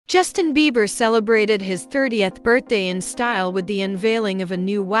Justin Bieber celebrated his 30th birthday in style with the unveiling of a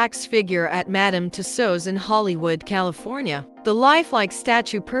new wax figure at Madame Tussauds in Hollywood, California. The lifelike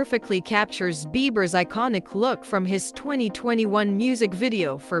statue perfectly captures Bieber's iconic look from his 2021 music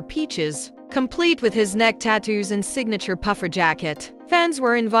video for Peaches, complete with his neck tattoos and signature puffer jacket. Fans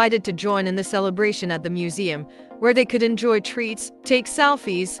were invited to join in the celebration at the museum, where they could enjoy treats, take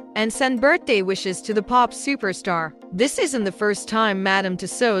selfies, and send birthday wishes to the pop superstar. This isn't the first time Madame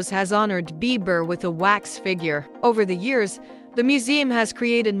Tussauds has honored Bieber with a wax figure. Over the years, the museum has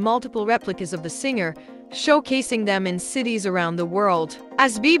created multiple replicas of the singer, showcasing them in cities around the world.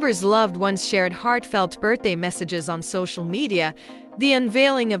 As Bieber's loved ones shared heartfelt birthday messages on social media, the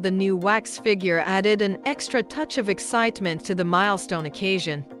unveiling of the new wax figure added an extra touch of excitement to the milestone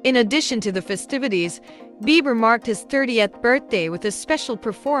occasion. In addition to the festivities, Bieber marked his 30th birthday with a special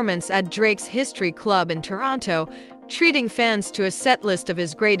performance at Drake's History Club in Toronto, treating fans to a setlist of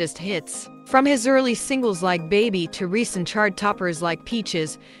his greatest hits. From his early singles like Baby to recent chart toppers like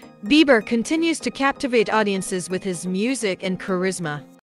Peaches, Bieber continues to captivate audiences with his music and charisma.